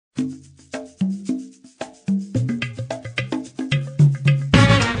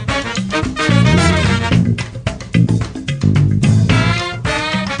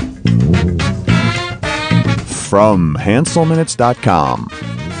From HanselMinutes.com,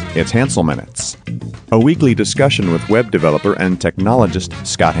 it's Hansel Minutes, a weekly discussion with web developer and technologist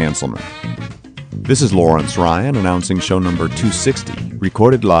Scott Hanselman. This is Lawrence Ryan announcing show number 260,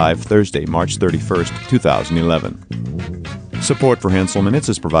 recorded live Thursday, March 31st, 2011. Support for Hansel Minutes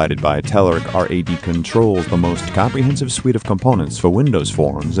is provided by Telerik RAD Controls, the most comprehensive suite of components for Windows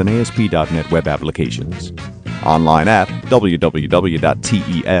Forms and ASP.NET web applications. Online at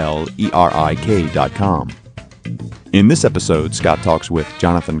www.telerik.com. In this episode, Scott talks with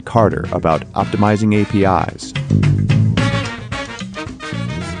Jonathan Carter about optimizing APIs.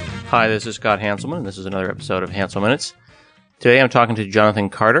 Hi, this is Scott Hanselman, and this is another episode of Hansel Minutes. Today I'm talking to Jonathan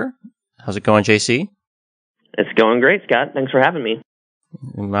Carter. How's it going, JC? It's going great, Scott. Thanks for having me.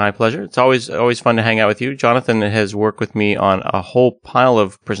 My pleasure. It's always fun to hang out with you. Jonathan has worked with me on a whole pile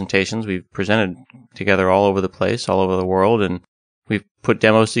of presentations. We've presented together all over the place, all over the world, and we've put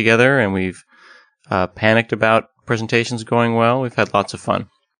demos together, and we've panicked about presentations going well. We've had lots of fun.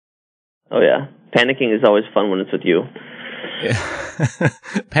 Oh, yeah. Panicking is always fun when it's with you. Yeah.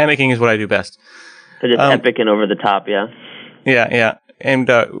 Panicking is what I do best. They're just epic and over the top, yeah. Yeah.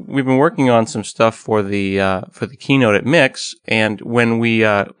 And we've been working on some stuff for the keynote at Mix, and when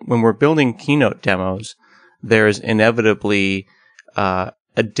we're building keynote demos, there's inevitably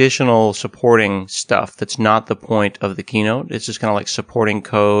additional supporting stuff that's not the point of the keynote. It's just kind of like supporting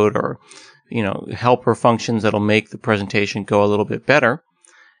code or helper functions that'll make the presentation go a little bit better.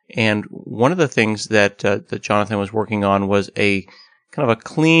 And one of the things that Jonathan was working on was a kind of a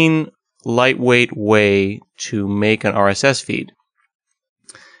clean, lightweight way to make an RSS feed.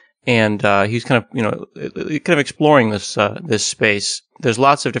 And he's kind of exploring this space. There's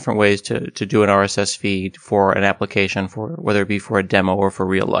lots of different ways to do an RSS feed for an application, for whether it be for a demo or for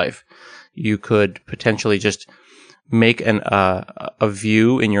real life. You could potentially just make a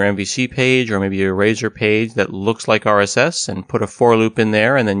view in your MVC page or maybe your Razor page that looks like RSS and put a for loop in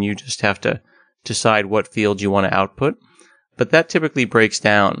there, and then you just have to decide what fields you want to output. But that typically breaks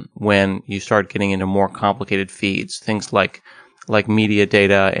down when you start getting into more complicated feeds, things like media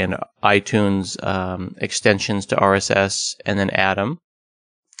data and iTunes extensions to RSS, and then Atom.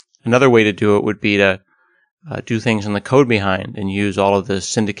 Another way to do it would be to do things in the code behind and use all of the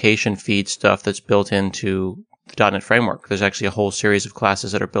syndication feed stuff that's built into the .NET Framework. There's actually a whole series of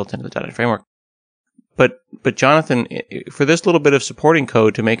classes that are built into the .NET Framework. But Jonathan, for this little bit of supporting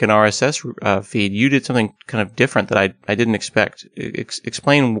code to make an RSS feed, you did something kind of different that I didn't expect.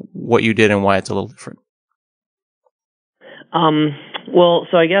 Explain what you did and why it's a little different.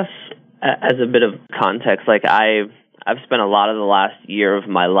 So I guess as a bit of context, like I've spent a lot of the last year of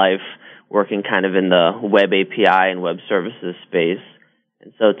my life working kind of in the web API and web services space.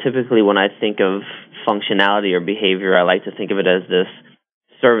 And so typically when I think of functionality or behavior, I like to think of it as this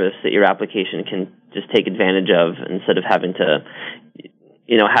service that your application can just take advantage of instead of having to,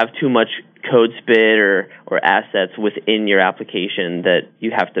 have too much code spit or assets within your application that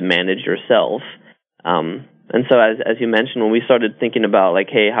you have to manage yourself. And so as you mentioned, when we started thinking about like,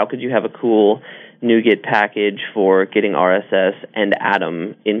 hey, how could you have a cool NuGet package for getting RSS and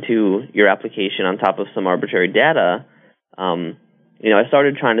Atom into your application on top of some arbitrary data, I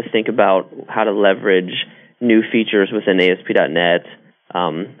started trying to think about how to leverage new features within ASP.NET,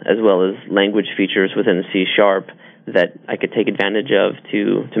 as well as language features within C# that I could take advantage of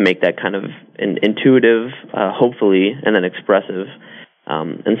to make that kind of intuitive, hopefully, and then expressive.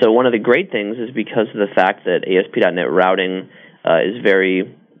 And so one of the great things is because of the fact that ASP.NET routing is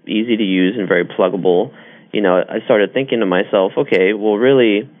very easy to use and very pluggable, I started thinking to myself, okay, well,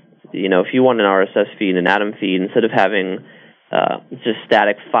 really, if you want an RSS feed, an Atom feed, instead of having just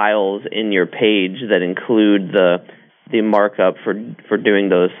static files in your page that include the markup for doing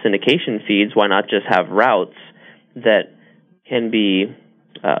those syndication feeds, why not just have routes that can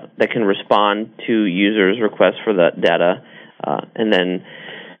respond to users' requests for that data, and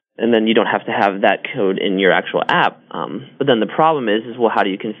then you don't have to have that code in your actual app. But then the problem is well, how do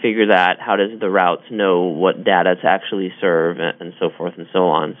you configure that? How does the routes know what data to actually serve, and so forth and so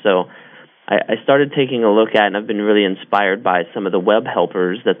on? So I started taking a look at, and I've been really inspired by some of the web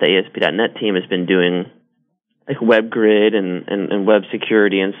helpers that the ASP.NET team has been doing, like WebGrid and web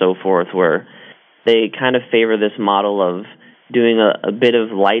security and so forth, where they kind of favor this model of doing a bit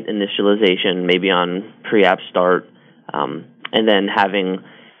of light initialization, maybe on pre-app start, and then having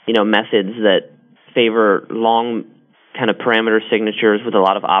methods that favor long kind of parameter signatures with a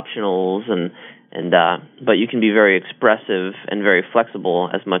lot of optionals, but you can be very expressive and very flexible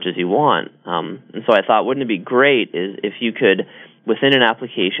as much as you want. And so I thought, wouldn't it be great if you could, within an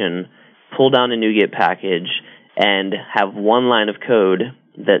application, pull down a NuGet package and have one line of code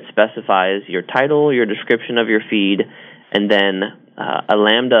that specifies your title, your description of your feed, and then a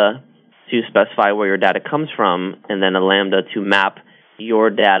lambda to specify where your data comes from, and then a lambda to map your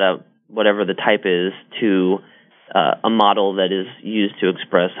data, whatever the type is, to a model that is used to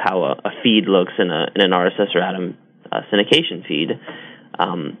express how a feed looks in an RSS or Atom syndication feed.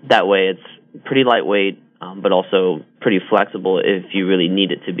 That way it's pretty lightweight, but also pretty flexible if you really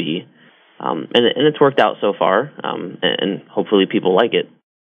need it to be. And it's worked out so far, and hopefully people like it.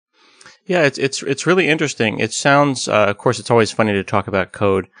 Yeah, it's really interesting. It sounds, of course, it's always funny to talk about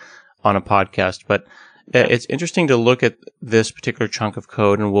code on a podcast, but it's interesting to look at this particular chunk of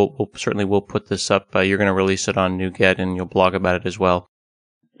code, and we'll certainly put this up. You're going to release it on NuGet, and you'll blog about it as well.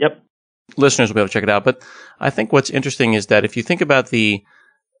 Yep. Listeners will be able to check it out. But I think what's interesting is that if you think about the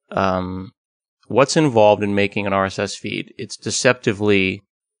what's involved in making an RSS feed, it's deceptively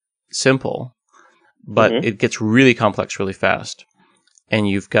simple, but it gets really complex really fast. And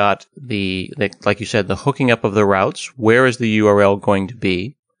you've got like you said, the hooking up of the routes. Where is the URL going to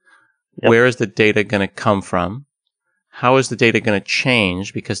be? Yep. Where is the data going to come from? How is the data going to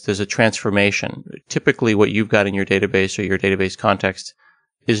change? Because there's a transformation. Typically, what you've got in your database or your database context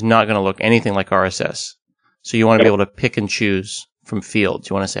is not going to look anything like RSS. So you want to be able to pick and choose from fields.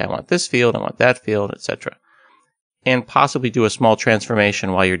 You want to say, I want this field, I want that field, etc. And possibly do a small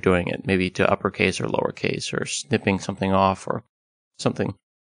transformation while you're doing it, maybe to uppercase or lowercase, or snipping something off or something.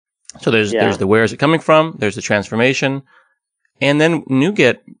 So there's the where is it coming from, there's the transformation, and then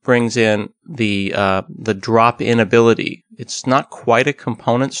NuGet brings in the drop-in ability. It's not quite a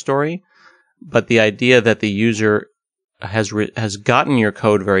component story, but the idea that the user has gotten your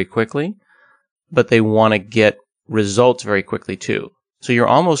code very quickly, but they want to get results very quickly too. So you're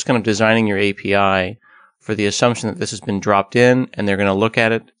almost kind of designing your API for the assumption that this has been dropped in, and they're going to look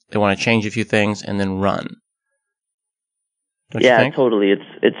at it, they want to change a few things, and then run. Don't you think? Totally.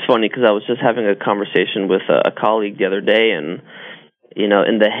 It's funny because I was just having a conversation with a colleague the other day, and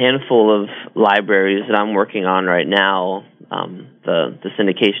in the handful of libraries that I'm working on right now, the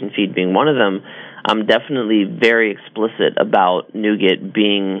syndication feed being one of them, I'm definitely very explicit about NuGet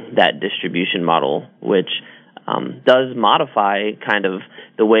being that distribution model, which does modify kind of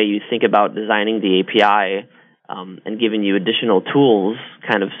the way you think about designing the API, and giving you additional tools,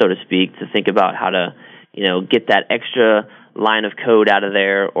 kind of so to speak, to think about how to get that extra line of code out of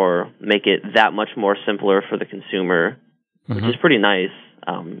there, or make it that much more simpler for the consumer, which is pretty nice,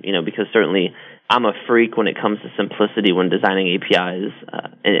 because certainly I'm a freak when it comes to simplicity when designing APIs,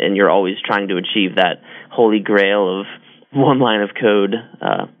 and you're always trying to achieve that holy grail of one line of code.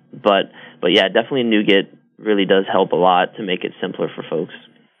 But yeah, definitely NuGet really does help a lot to make it simpler for folks.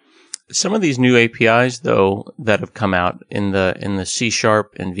 Some of these new APIs, though, that have come out in the C#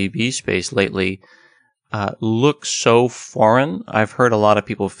 and VB space lately, look so foreign. I've heard a lot of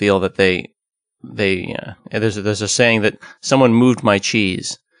people feel that there's a saying that someone moved my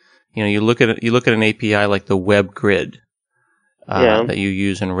cheese. You look at an API like the web grid that you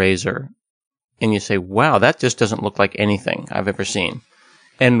use in Razor, and you say, wow, that just doesn't look like anything I've ever seen.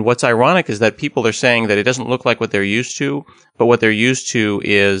 And what's ironic is that people are saying that it doesn't look like what they're used to, but what they're used to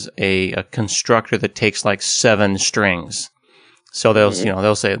is a constructor that takes like 7 strings. So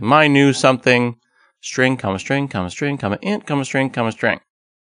they'll say, my new something, string, comma, string, comma, string, comma, int, comma, string, comma, string.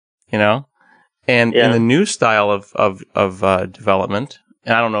 And in the new style of development,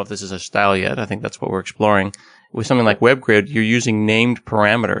 and I don't know if this is a style yet, I think that's what we're exploring, with something like WebGrid, you're using named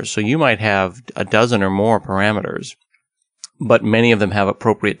parameters. So you might have a dozen or more parameters, but many of them have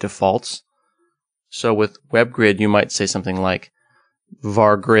appropriate defaults. So with WebGrid, you might say something like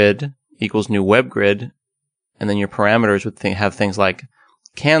var grid equals new WebGrid, and then your parameters would have things like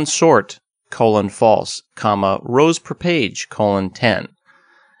can sort, false, comma, rows per page, 10.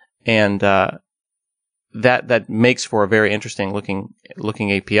 And that makes for a very interesting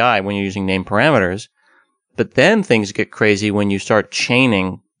looking API when you're using named parameters. But then things get crazy when you start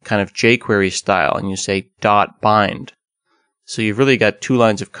chaining kind of jQuery style, and you say dot bind. So you've really got 2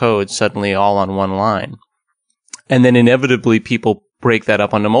 lines of code suddenly all on one line. And then inevitably people break that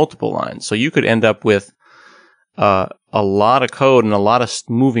up onto multiple lines. So you could end up with a lot of code and a lot of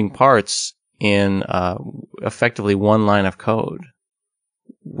moving parts in effectively one line of code.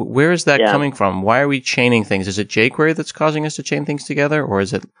 Where is that coming from? Why are we chaining things? Is it jQuery that's causing us to chain things together, or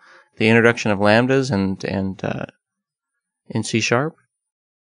is it the introduction of lambdas and in C#?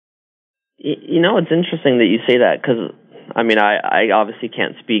 It's interesting that you say that, because I obviously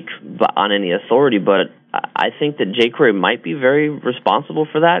can't speak on any authority, but I think that jQuery might be very responsible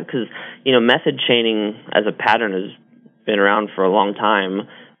for that, because method chaining as a pattern has been around for a long time,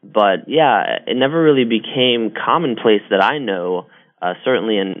 but it never really became commonplace that I know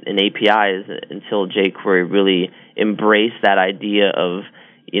certainly in APIs, until jQuery really embraced that idea of,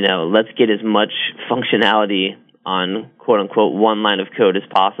 let's get as much functionality on quote-unquote one line of code as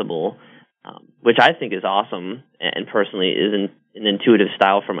possible, which I think is awesome and personally is an intuitive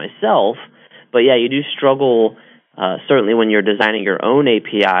style for myself. But yeah, you do struggle, certainly when you're designing your own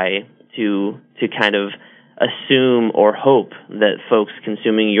API, to kind of assume or hope that folks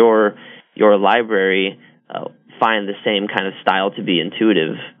consuming your library find the same kind of style to be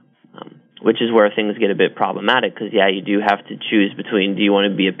intuitive, which is where things get a bit problematic, because, yeah, you do have to choose between, do you want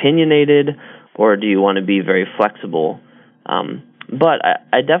to be opinionated or do you want to be very flexible? But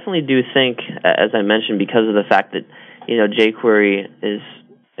I definitely do think, as I mentioned, because of the fact that, jQuery is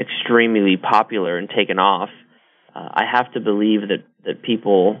extremely popular and taken off, I have to believe that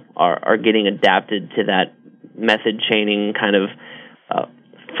people are getting adapted to that method chaining kind of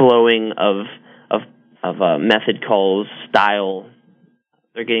flowing of method calls style.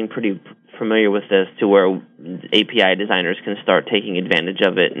 They're getting pretty familiar with this, to where API designers can start taking advantage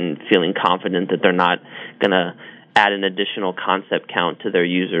of it and feeling confident that they're not going to add an additional concept count to their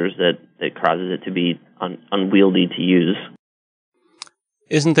users that causes it to be unwieldy to use.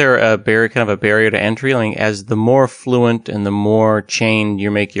 Isn't there a barrier to entry? Like, as the more fluent and the more chained you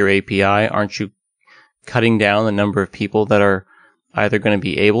make your API, aren't you cutting down the number of people that are either going to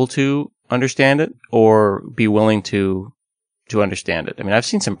be able to understand it or be willing to understand it? I mean, I've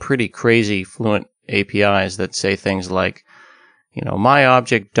seen some pretty crazy fluent APIs that say things like, my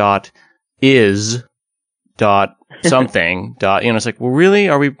object dot is dot something dot, it's like, well, really?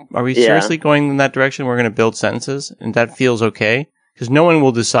 Are we seriously going in that direction? We're going to build sentences and that feels okay? Because no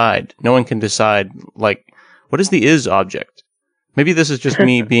one can decide, like, what is the is object? Maybe this is just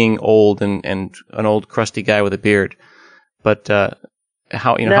me being old and an old crusty guy with a beard. But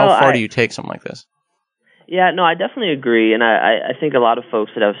how far do you take something like this? Yeah, no, I definitely agree, and I think a lot of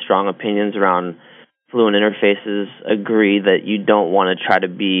folks that have strong opinions around fluent interfaces agree that you don't want to try to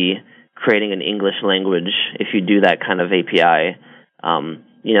be creating an English language if you do that kind of API.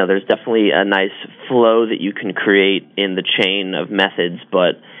 There's definitely a nice flow that you can create in the chain of methods,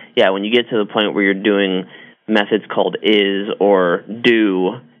 but yeah, when you get to the point where you're doing methods called is or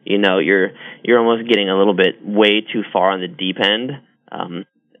do, you're almost getting a little bit way too far on the deep end.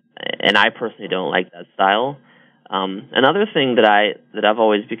 And I personally don't like that style. Another thing that I've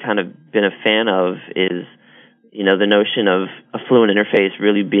always been a fan of is, the notion of a fluent interface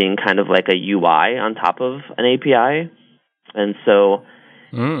really being kind of like a UI on top of an API. And so,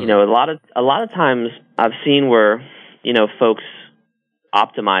 a lot of times I've seen where, folks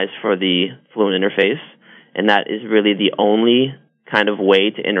optimize for the fluent interface, and that is really the only kind of way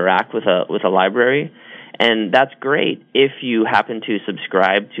to interact with a library. And that's great if you happen to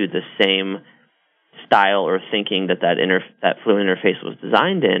subscribe to the same style or thinking that fluent interface was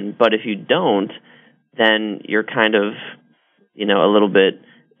designed in. But if you don't, then you're kind of, a little bit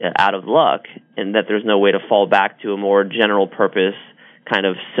out of luck, and that there's no way to fall back to a more general purpose, kind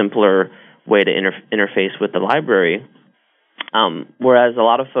of simpler way to interface with the library. Whereas a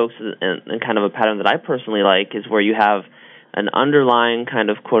lot of folks, and kind of a pattern that I personally like, is where you have an underlying kind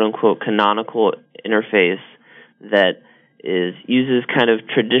of quote-unquote canonical interface that uses kind of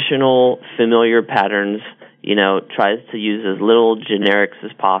traditional familiar patterns, tries to use as little generics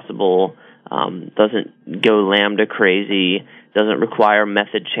as possible, doesn't go Lambda crazy, doesn't require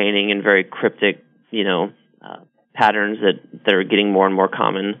method chaining and very cryptic, patterns that are getting more and more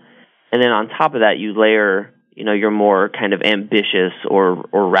common. And then on top of that, you layer, your more kind of ambitious or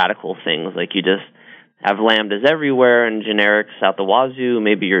radical things, like you just have lambdas everywhere and generics out the wazoo.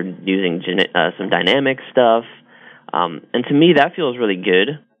 Maybe you're using some dynamic stuff. And to me, that feels really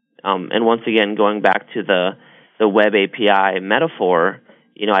good. And once again, going back to the web API metaphor,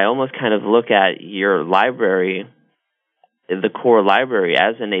 I almost kind of look at your library, the core library,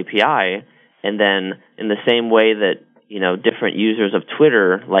 as an API, and then in the same way that, different users of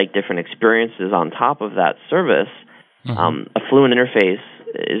Twitter like different experiences on top of that service, a fluent interface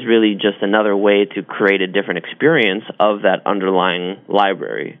is really just another way to create a different experience of that underlying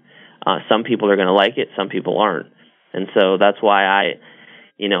library. Some people are going to like it, some people aren't. And so that's why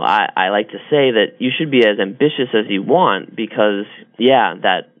I like to say that you should be as ambitious as you want, because, yeah,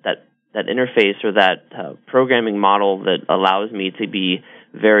 that interface or that programming model that allows me to be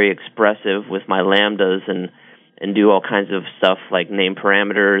very expressive with my lambdas and do all kinds of stuff like name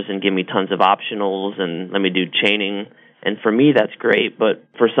parameters and give me tons of optionals and let me do chaining. And for me, that's great, but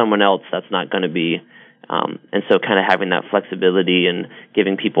for someone else, that's not going to be. And so kind of having that flexibility and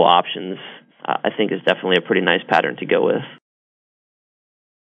giving people options, I think, is definitely a pretty nice pattern to go with.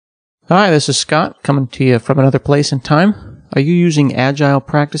 Hi, this is Scott, coming to you from another place and time. Are you using agile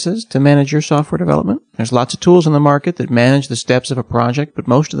practices to manage your software development? There's lots of tools on the market that manage the steps of a project, but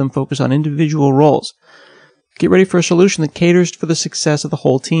most of them focus on individual roles. Get ready for a solution that caters for the success of the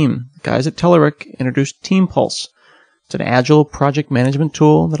whole team. The guys at Telerik introduced Team Pulse. It's an agile project management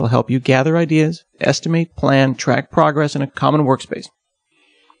tool that'll help you gather ideas, estimate, plan, track progress in a common workspace.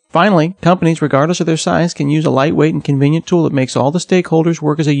 Finally, companies, regardless of their size, can use a lightweight and convenient tool that makes all the stakeholders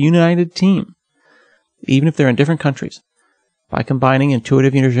work as a united team, even if they're in different countries. By combining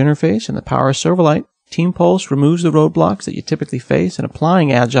intuitive user interface and the power of Silverlight, Team Pulse removes the roadblocks that you typically face in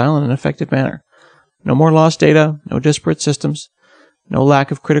applying Agile in an effective manner. No more lost data, no disparate systems, no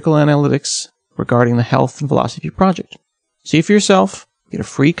lack of critical analytics regarding the health and velocity of your project. See for yourself. Get a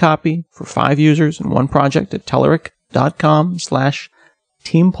free copy for 5 users and 1 project at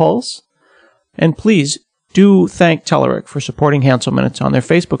Telerik.com/TeamPulse. And please do thank Telerik for supporting Hansel Minutes on their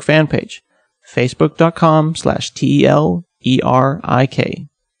Facebook fan page, Facebook.com/TELERIK.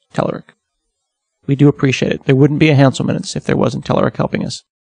 Telerik. We do appreciate it. There wouldn't be a Hansel Minutes if there wasn't Telerik helping us.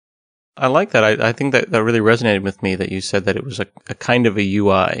 I like that. I think that really resonated with me that you said that it was a kind of a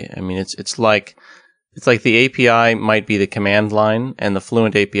UI. I mean, it's like the API might be the command line and the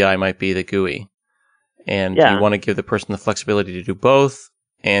Fluent API might be the GUI. And you want to give the person the flexibility to do both,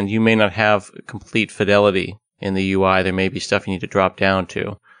 and you may not have complete fidelity in the UI. There may be stuff you need to drop down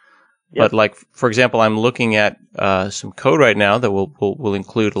to. Yep. But like, for example, I'm looking at some code right now that we'll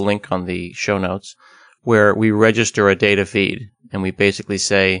include a link on the show notes where we register a data feed, and we basically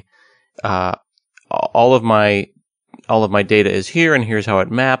say, all of my data is here, and here's how it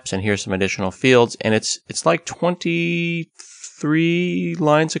maps, and here's some additional fields, and it's like 23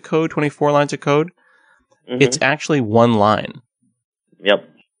 lines of code, 24 lines of code. Mm-hmm. It's actually 1 line. Yep.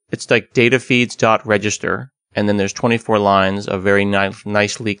 It's like data feeds.register, and then there's 24 lines of very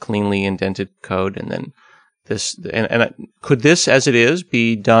nicely, cleanly indented code, and then this. And could this, as it is,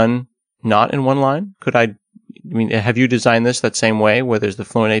 be done not in 1 line? I mean, have you designed this that same way, where there's the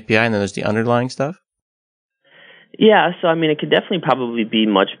Fluent API and then there's the underlying stuff? Yeah, so I mean, it could definitely probably be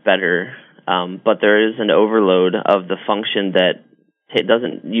much better, but there is an overload of the function that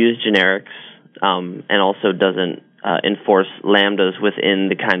doesn't use generics and also doesn't enforce lambdas within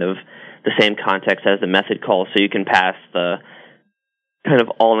the kind of the same context as the method call, so you can pass the kind of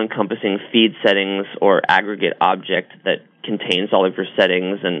all-encompassing feed settings or aggregate object that contains all of your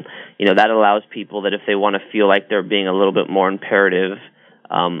settings, and that allows people that if they want to feel like they're being a little bit more imperative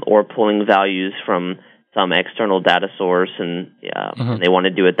or pulling values from some external data source and they want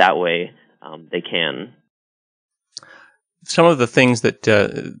to do it that way, they can. Some of the things that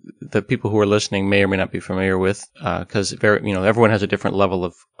the people who are listening may or may not be familiar with, because everyone has a different level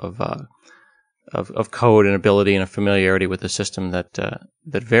of code and ability and a familiarity with the system that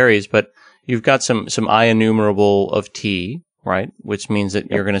varies, but you've got some IEnumerable of T, right? Which means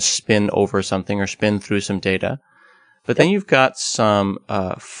that you're going to spin over something or spin through some data. But then you've got some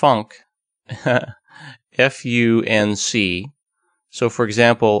func, FUNC. So, for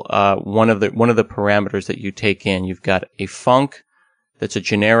example, one of the parameters that you take in, you've got a func that's a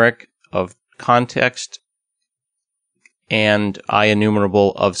generic of context and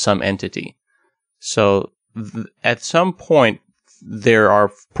IEnumerable of some entity. So, at some point, there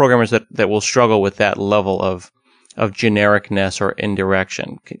are programmers that will struggle with that level of genericness or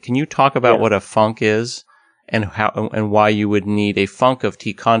indirection. Can you talk about what a func is and how and why you would need a func of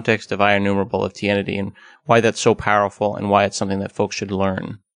T context of IEnumerable of T entity, and why that's so powerful and why it's something that folks should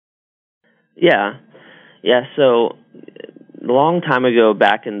learn? Yeah. So a long time ago,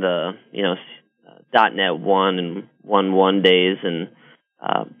 back in the .NET 1 and 1.1 days and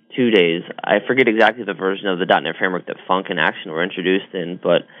 2 days, I forget exactly the version of the .NET framework that func and action were introduced in,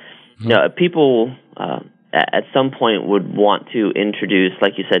 but people at some point would want to introduce,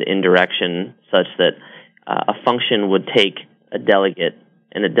 like you said, indirection, such that a function would take a delegate,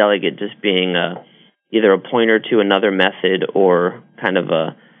 and a delegate just being either a pointer to another method or kind of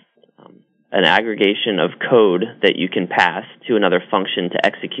an aggregation of code that you can pass to another function to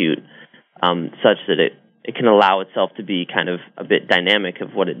execute, such that it can allow itself to be kind of a bit dynamic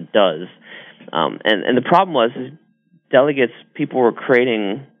of what it does. And the problem was delegates, people were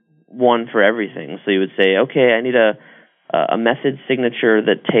creating one for everything. So you would say, okay, I need a method signature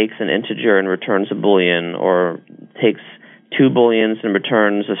that takes an integer and returns a Boolean, or takes 2 Booleans and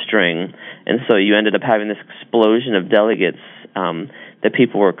returns a string. And so you ended up having this explosion of delegates that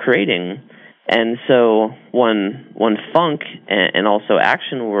people were creating. And so when func and also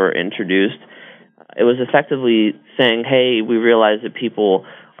action were introduced, it was effectively saying, hey, we realize that people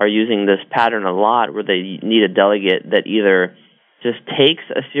are using this pattern a lot where they need a delegate that either just takes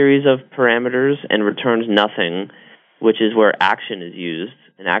a series of parameters and returns nothing, which is where action is used.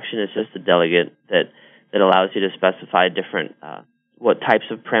 And action is just a delegate that allows you to specify different what types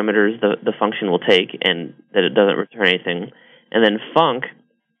of parameters the function will take, and that it doesn't return anything. And then func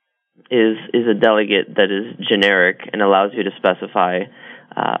is a delegate that is generic and allows you to specify,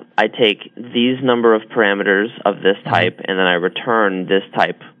 I take these number of parameters of this type, and then I return this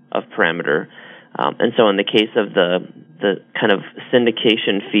type of parameter. And so in the case of the kind of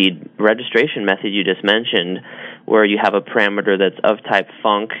syndication feed registration method you just mentioned, where you have a parameter that's of type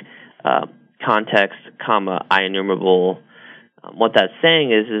func, context, comma, IEnumerable, what that's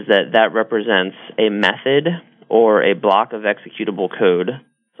saying is that represents a method or a block of executable code,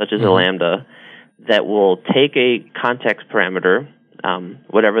 such as a lambda, that will take a context parameter,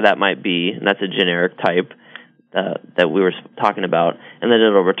 whatever that might be, and that's a generic type that we were talking about, and then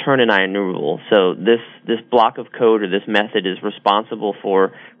it'll return an IEnumerable. So this block of code or this method is responsible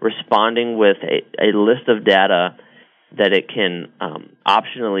for responding with a list of data that it can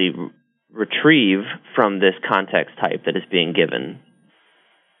optionally retrieve from this context type that is being given.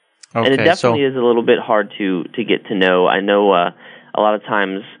 Okay, and it definitely is a little bit hard to get to know. I know a lot of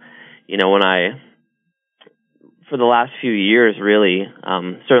times, when for the last few years, really,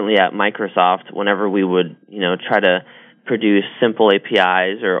 certainly at Microsoft, whenever we would, try to produce simple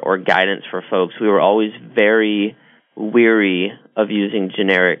APIs or guidance for folks, we were always very weary of using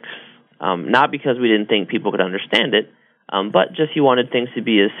generics, not because we didn't think people could understand it, but just you wanted things to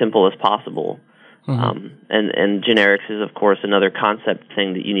be as simple as possible. And generics is, of course, another concept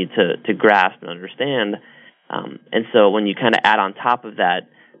thing that you need to grasp and understand. And so when you kind of add on top of that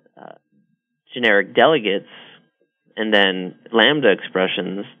generic delegates and then lambda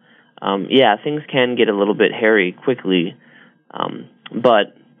expressions, things can get a little bit hairy quickly.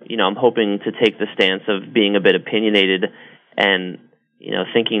 But, I'm hoping to take the stance of being a bit opinionated and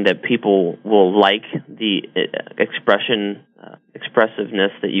thinking that people will like the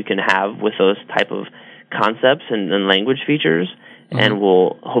expressiveness that you can have with those type of concepts and language features, and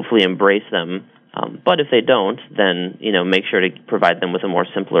will hopefully embrace them. But if they don't, then make sure to provide them with a more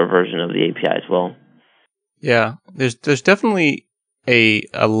simpler version of the API as well. Yeah, there's definitely a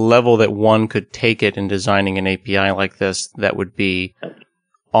level that one could take it in designing an API like this that would be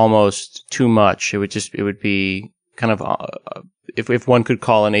almost too much. It would be kind of if one could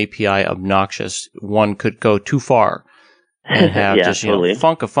call an API obnoxious, one could go too far and have totally.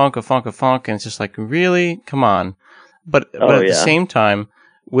 Funk, and it's just like, really? Come on. But at the same time,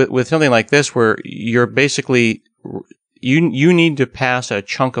 with something like this, where you're basically you need to pass a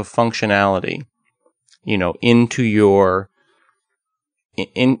chunk of functionality, into your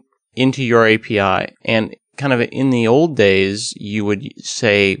API, and kind of in the old days, you would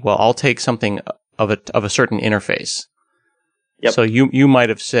say, well, I'll take something of a certain interface. Yep. So you might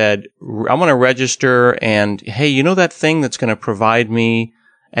have said, I want to register, and hey, that thing that's going to provide me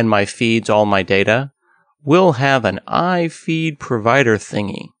and my feeds all my data? We'll have an iFeed provider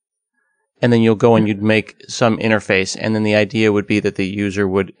thingy. And then you'll go and you'd make some interface, and then the idea would be that the user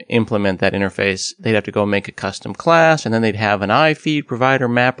would implement that interface. They'd have to go make a custom class, and then they'd have an iFeed provider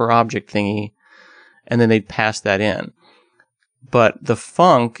mapper object thingy, and then they'd pass that in. But the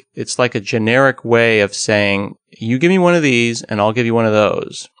func, it's like a generic way of saying, you give me one of these, and I'll give you one of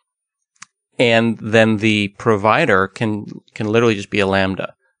those. And then the provider can literally just be a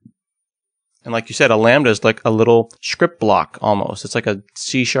lambda. And like you said, a lambda is like a little script block almost. It's like a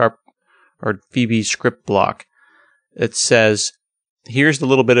C# or VB script block that says, here's the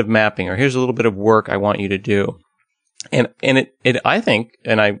little bit of mapping, or here's a little bit of work I want you to do. And it I think,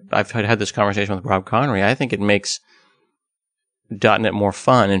 and I've had this conversation with Rob Connery, I think it makes .NET more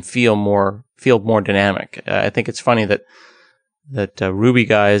fun and feel more dynamic. I think it's funny that Ruby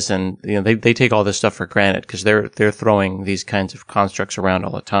guys and they take all this stuff for granted because they're throwing these kinds of constructs around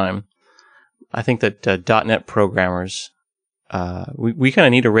all the time. I think that .NET programmers, we kind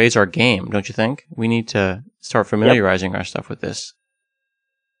of need to raise our game, don't you think? We need to start familiarizing our stuff with this.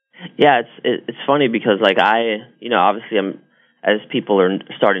 Yeah, it's funny because obviously as people are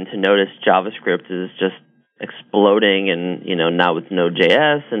starting to notice, JavaScript is just exploding, and now with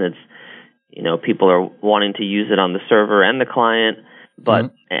Node.js, and it's people are wanting to use it on the server and the client.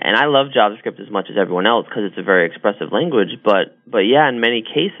 But and I love JavaScript as much as everyone else because it's a very expressive language. But in many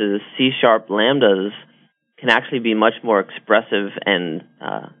cases, C# lambdas can actually be much more expressive and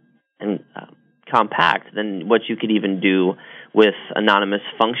compact than what you could even do with anonymous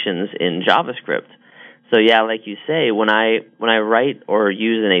functions in JavaScript. So like you say, when I write or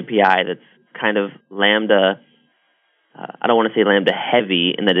use an API that's kind of lambda, I don't want to say lambda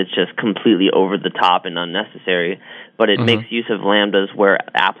heavy in that it's just completely over the top and unnecessary, but it makes use of lambdas where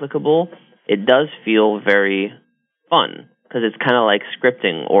applicable. It does feel very fun because it's kind of like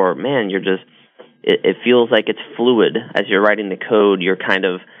scripting, or man, it feels like it's fluid as you're writing the code. You're kind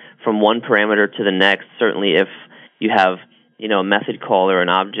of from one parameter to the next. Certainly, if you have a method call or an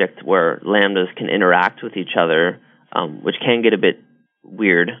object where lambdas can interact with each other, which can get a bit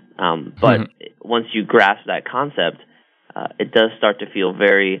weird. But once you grasp that concept, it does start to feel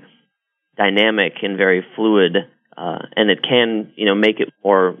very dynamic and very fluid, and it can make it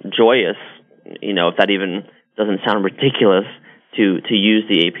more joyous. If that even doesn't sound ridiculous to use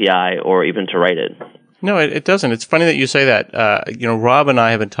the API or even to write it. No, it doesn't. It's funny that you say that. Rob and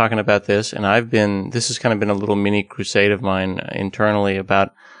I have been talking about this, and this has kind of been a little mini crusade of mine internally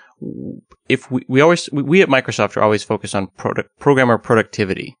about if we at Microsoft are always focused on programmer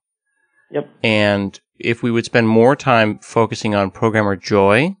productivity. Yep. And if we would spend more time focusing on programmer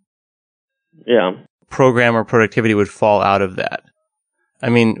joy, programmer productivity would fall out of that. I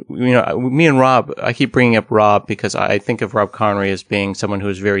mean, me and Rob, I keep bringing up Rob because I think of Rob Connery as being someone who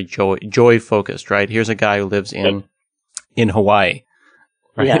is very joy focused, right? Here's a guy who lives in Hawaii,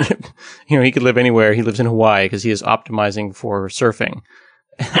 right? Yeah. He could live anywhere. He lives in Hawaii because he is optimizing for surfing.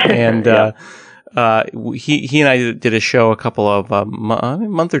 And, he and I did a show a couple of, a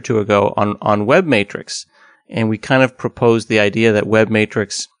month or two ago on Web Matrix. And we kind of proposed the idea that Web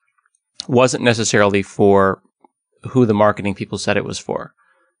Matrix wasn't necessarily for who the marketing people said it was for,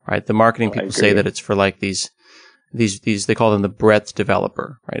 right? The marketing people say that it's for like these, they call them the breadth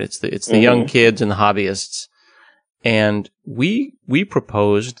developer, right? It's the young kids and the hobbyists. And we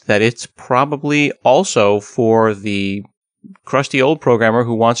proposed that it's probably also for the crusty old programmer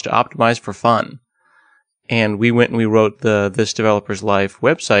who wants to optimize for fun. And we went and we wrote the This Developer's Life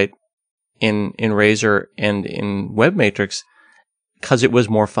website in Razor and in Web Matrix because it was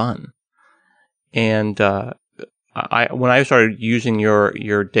more fun. And, when I started using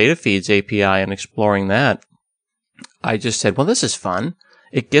your data feeds API and exploring that, I just said, well, this is fun.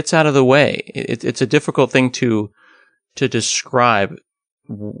 It gets out of the way. It's a difficult thing to describe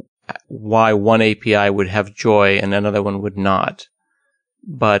why one API would have joy and another one would not.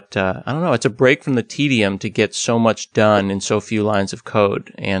 But I don't know. It's a break from the tedium to get so much done in so few lines of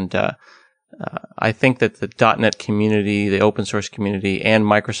code. And I think that the .NET community, the open source community, and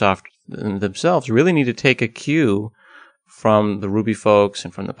Microsoft themselves really need to take a cue from the Ruby folks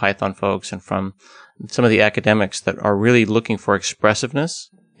and from the Python folks and from some of the academics that are really looking for expressiveness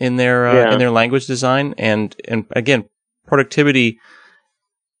in their language design. And again, productivity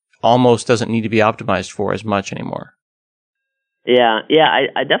almost doesn't need to be optimized for as much anymore. Yeah,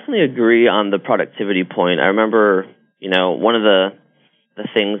 I definitely agree on the productivity point. I remember, one of the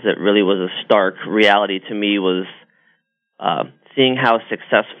things that really was a stark reality to me was seeing how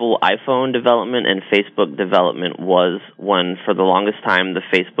successful iPhone development and Facebook development was when, for the longest time, the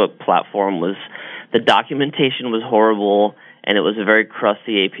Facebook platform the documentation was horrible, and it was a very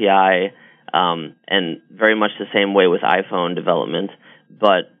crusty API, and very much the same way with iPhone development.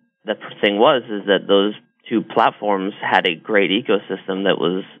 But the thing is that those two platforms had a great ecosystem that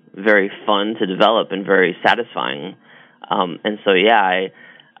was very fun to develop and very satisfying. And so, I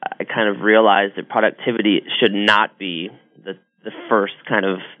kind of realized that productivity should not be the first kind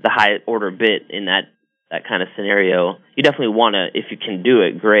of the high order bit in that kind of scenario. You definitely want to, if you can do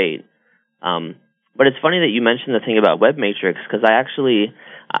it, great. But it's funny that you mentioned the thing about Web Matrix, because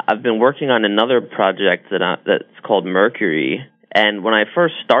I've been working on another project that's called Mercury, and when I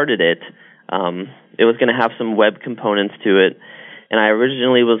first started it, it was going to have some web components to it, and I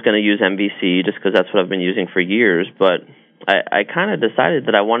originally was going to use MVC just because that's what I've been using for years, but I kind of decided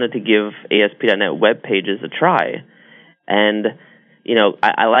that I wanted to give ASP.NET Web Pages a try. And,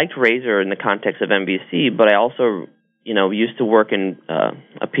 I liked Razor in the context of MVC, but I also, used to work in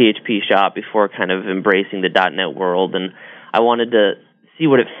a PHP shop before kind of embracing the .NET world, and I wanted to see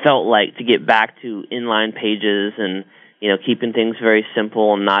what it felt like to get back to inline pages and, keeping things very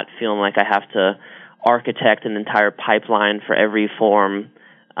simple and not feeling like I have to architect an entire pipeline for every form.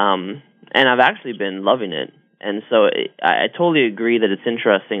 And I've actually been loving it. And so I totally agree that it's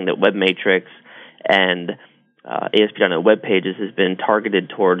interesting that Web Matrix and ASP.NET Web Pages has been targeted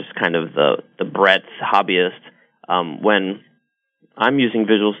towards kind of the breadth hobbyist. When I'm using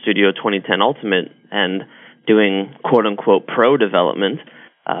Visual Studio 2010 Ultimate and doing quote-unquote pro development,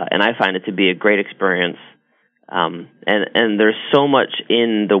 and I find it to be a great experience. And there's so much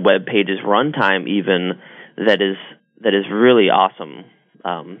in the Web Pages runtime even that is really awesome.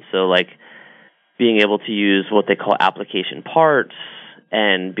 So like being able to use what they call application parts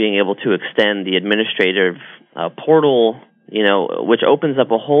and being able to extend the administrative portal, which opens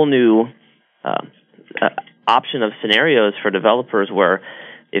up a whole new option of scenarios for developers where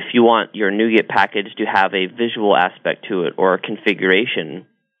if you want your NuGet package to have a visual aspect to it or a configuration,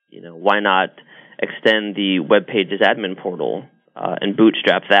 why not extend the web pages admin portal and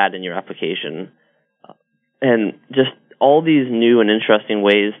bootstrap that in your application? And just all these new and interesting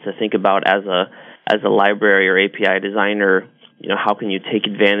ways to think about as a library or API designer. How can you take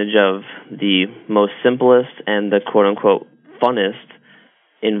advantage of the most simplest and the quote-unquote funnest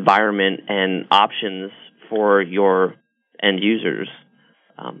environment and options for your end users?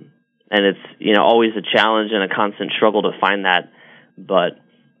 And it's, always a challenge and a constant struggle to find that, but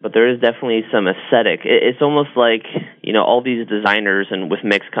there is definitely some aesthetic. It's almost like, all these designers, and with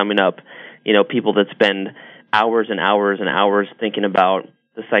Mix coming up, people that spend hours and hours and hours thinking about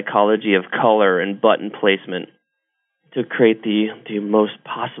the psychology of color and button placement to create the most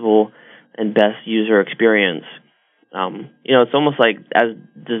possible and best user experience. It's almost like as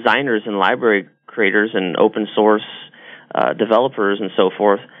designers and library creators and open source developers and so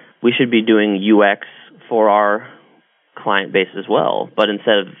forth, we should be doing UX for our client base as well. But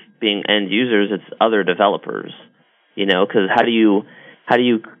instead of being end users, it's other developers. Because how do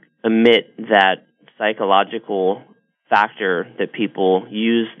you omit that psychological factor that people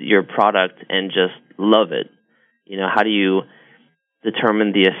use your product and just love it? How do you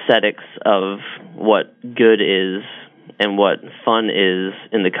determine the aesthetics of what good is and what fun is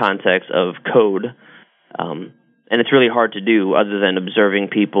in the context of code? And it's really hard to do other than observing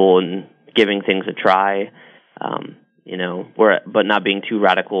people and giving things a try, but not being too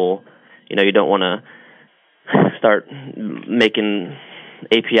radical. You don't want to start making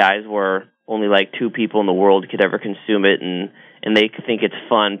APIs where only like 2 people in the world could ever consume it, and they think it's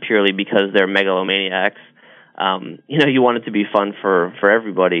fun purely because they're megalomaniacs. You want it to be fun for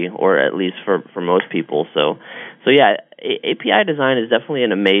everybody, or at least for most people. So yeah, API design is definitely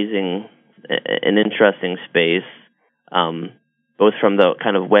an amazing and interesting space, both from the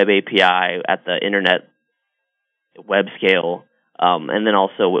kind of web API at the internet web scale, and then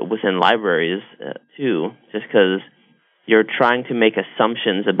also within libraries too, just because you're trying to make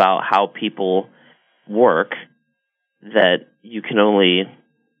assumptions about how people work that you can only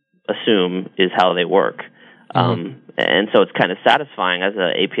assume is how they work. And so it's kind of satisfying as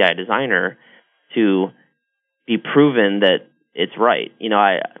an API designer to be proven that it's right.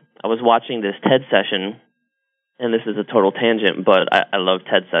 I was watching this TED session, and this is a total tangent, but I love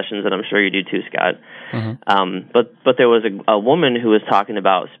TED sessions, and I'm sure you do too, Scott. But there was a woman who was talking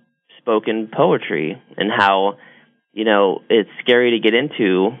about spoken poetry and how, it's scary to get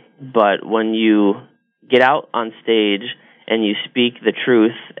into, but when you get out on stage and you speak the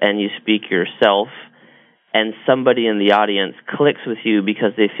truth and you speak yourself, and somebody in the audience clicks with you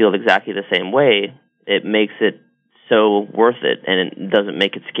because they feel exactly the same way, it makes it so worth it, and it doesn't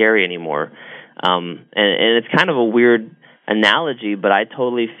make it scary anymore. And it's kind of a weird analogy, but I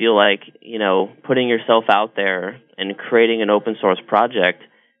totally feel like, putting yourself out there and creating an open source project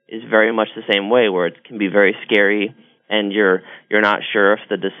is very much the same way, where it can be very scary, and you're not sure if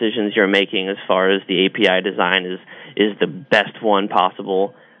the decisions you're making as far as the API design is the best one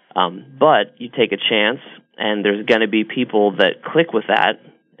possible. But you take a chance, and there's going to be people that click with that,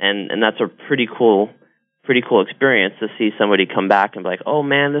 and that's a pretty cool experience to see somebody come back and be like, oh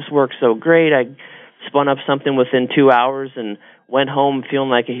man, this works so great. I spun up something within 2 hours and went home feeling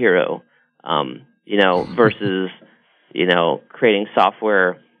like a hero. Versus, creating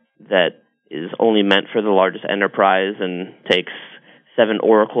software that is only meant for the largest enterprise and takes 7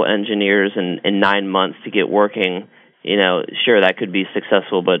 Oracle engineers and 9 months to get working. Sure, that could be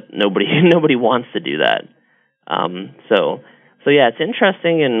successful, but nobody wants to do that. So yeah, it's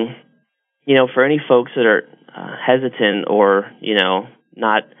interesting, and for any folks that are hesitant or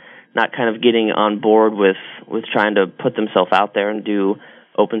not kind of getting on board with trying to put themselves out there and do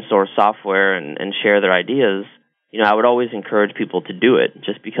open source software and share their ideas, I would always encourage people to do it,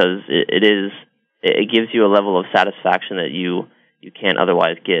 just because it gives you a level of satisfaction that you can't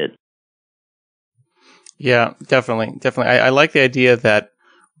otherwise get. Yeah, definitely. I like the idea that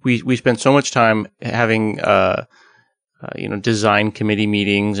we spend so much time having design committee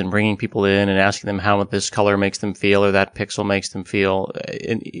meetings and bringing people in and asking them how this color makes them feel or that pixel makes them feel.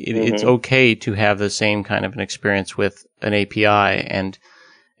 It's okay to have the same kind of an experience with an API and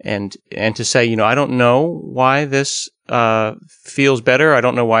to say, I don't know why this feels better. I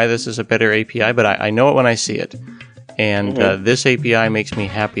don't know why this is a better API, but I know it when I see it. And this API makes me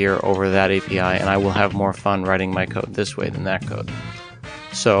happier over that API, and I will have more fun writing my code this way than that code.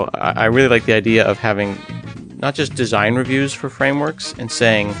 So I really like the idea of having not just design reviews for frameworks and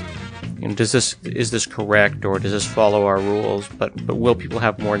saying, is this correct, or does this follow our rules? But will people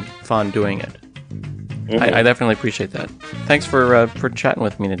have more fun doing it? I definitely appreciate that. Thanks for chatting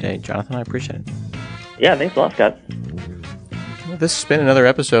with me today, Jonathan. I appreciate it. Yeah, thanks a lot, Scott. This has been another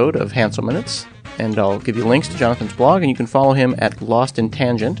episode of Hansel Minutes, and I'll give you links to Jonathan's blog, and you can follow him at Lost in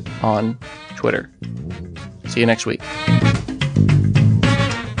Tangent on Twitter. See you next week.